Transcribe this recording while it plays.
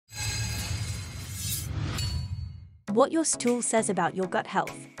what your stool says about your gut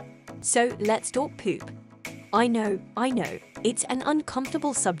health. So let's talk poop. I know, it's an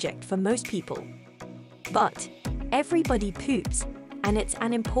uncomfortable subject for most people. But everybody poops, and it's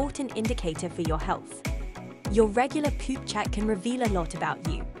an important indicator for your health. Your regular poop check can reveal a lot about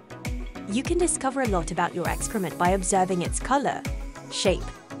you. You can discover a lot about your excrement by observing its color, shape,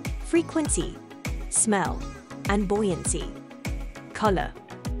 frequency, smell, and buoyancy. Color.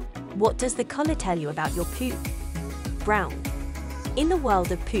 What does the color tell you about your poop? Brown. In the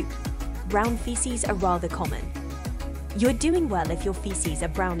world of poop, brown feces are rather common. You're doing well if your feces are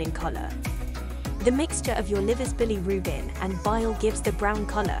brown in color. The mixture of your liver's bilirubin and bile gives the brown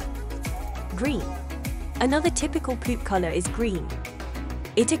color. Green. Another typical poop color is green.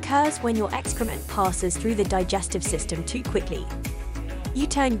 It occurs when your excrement passes through the digestive system too quickly. You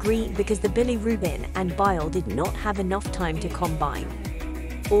turn green because the bilirubin and bile did not have enough time to combine.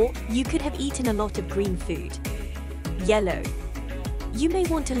 Or you could have eaten a lot of green food. Yellow. You may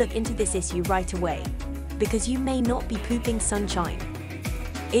want to look into this issue right away, because you may not be pooping sunshine.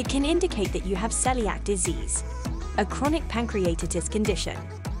 It can indicate that you have celiac disease, a chronic pancreatitis condition,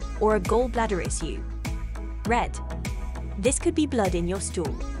 or a gallbladder issue. Red. This could be blood in your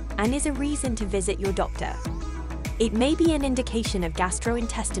stool, and is a reason to visit your doctor. It may be an indication of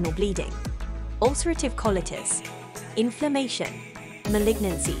gastrointestinal bleeding, ulcerative colitis, inflammation,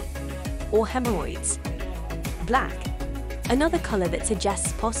 malignancy, or hemorrhoids. Black. Another color that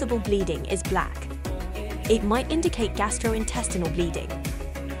suggests possible bleeding is black. It might indicate gastrointestinal bleeding,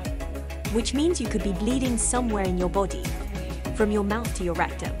 which means you could be bleeding somewhere in your body, from your mouth to your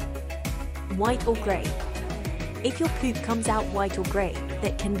rectum. White or gray. If your poop comes out white or gray,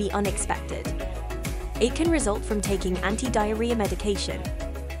 that can be unexpected. It can result from taking anti-diarrhea medication,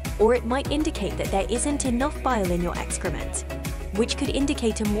 or it might indicate that there isn't enough bile in your excrement, which could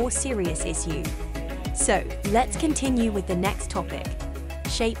indicate a more serious issue. So, let's continue with the next topic,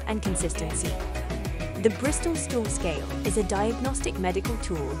 shape and consistency. The Bristol Stool Scale is a diagnostic medical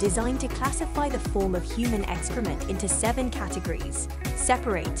tool designed to classify the form of human excrement into 7 categories: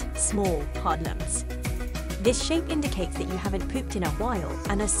 separate, small, hard lumps. This shape indicates that you haven't pooped in a while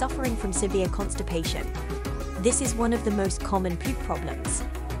and are suffering from severe constipation. This is one of the most common poop problems.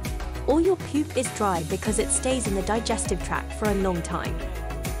 Or your poop is dry because it stays in the digestive tract for a long time.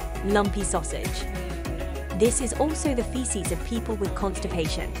 Lumpy sausage. This is also the feces of people with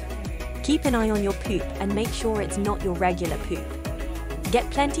constipation. Keep an eye on your poop and make sure it's not your regular poop. Get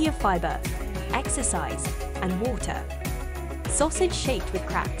plenty of fiber, exercise, and water. Sausage shaped with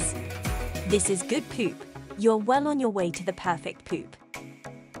cracks. This is good poop. You're well on your way to the perfect poop.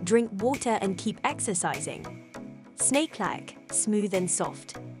 Drink water and keep exercising. Snake-like, smooth and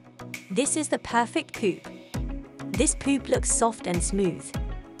soft. This is the perfect poop. This poop looks soft and smooth.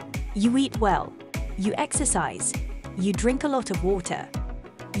 You eat well. You exercise. You drink a lot of water.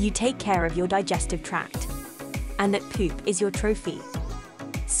 You take care of your digestive tract. And that poop is your trophy.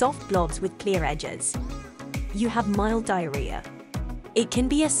 Soft blobs with clear edges. You have mild diarrhea. It can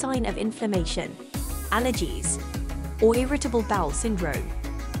be a sign of inflammation, allergies, or irritable bowel syndrome.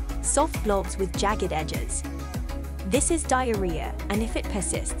 Soft blobs with jagged edges. This is diarrhea, and if it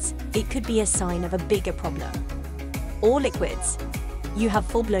persists, it could be a sign of a bigger problem. Or liquids. You have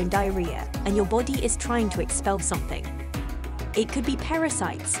full-blown diarrhea, and your body is trying to expel something. It could be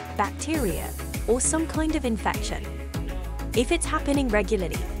parasites, bacteria, or some kind of infection. If it's happening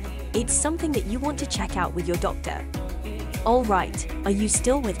regularly, it's something that you want to check out with your doctor. All right, are you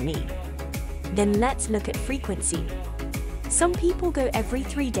still with me? Then let's look at frequency. Some people go every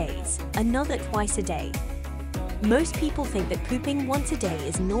 3 days, another twice a day. Most people think that pooping once a day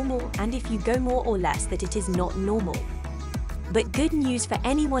is normal, and if you go more or less, that it is not normal. But good news for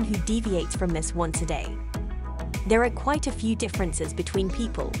anyone who deviates from this once a day. There are quite a few differences between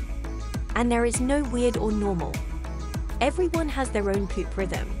people, and there is no weird or normal. Everyone has their own poop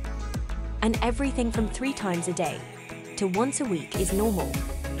rhythm, and everything from 3 times a day to once a week is normal.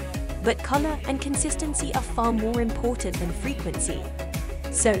 But color and consistency are far more important than frequency.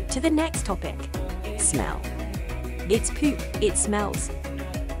 So, to the next topic, smell. It's poop, it smells.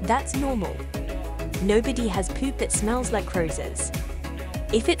 That's normal. Nobody has poop that smells like roses.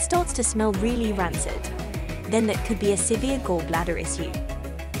 If it starts to smell really rancid, then that could be a severe gallbladder issue.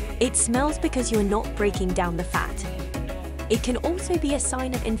 It smells because you're not breaking down the fat. It can also be a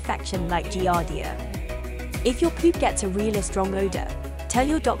sign of infection like giardia. If your poop gets a really strong odor, tell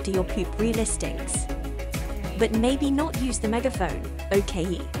your doctor your poop really stinks. But maybe not use the megaphone,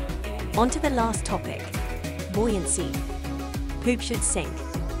 okay? On to the last topic, buoyancy. Poop should sink,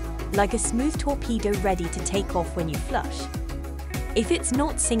 like a smooth torpedo ready to take off when you flush. If it's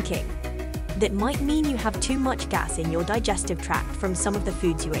not sinking, that might mean you have too much gas in your digestive tract from some of the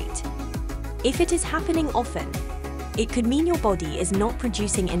foods you ate. If it is happening often, it could mean your body is not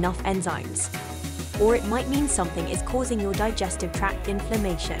producing enough enzymes, or it might mean something is causing your digestive tract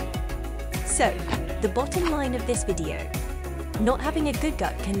inflammation. So, the bottom line of this video: not having a good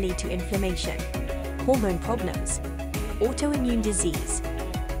gut can lead to inflammation, hormone problems, autoimmune disease,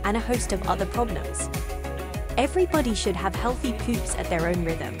 and a host of other problems. Everybody should have healthy poops at their own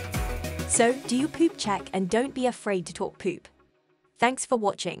rhythm. So, do your poop check and don't be afraid to talk poop. Thanks for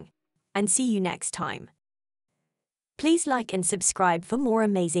watching, and see you next time. Please like and subscribe for more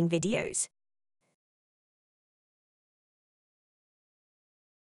amazing videos.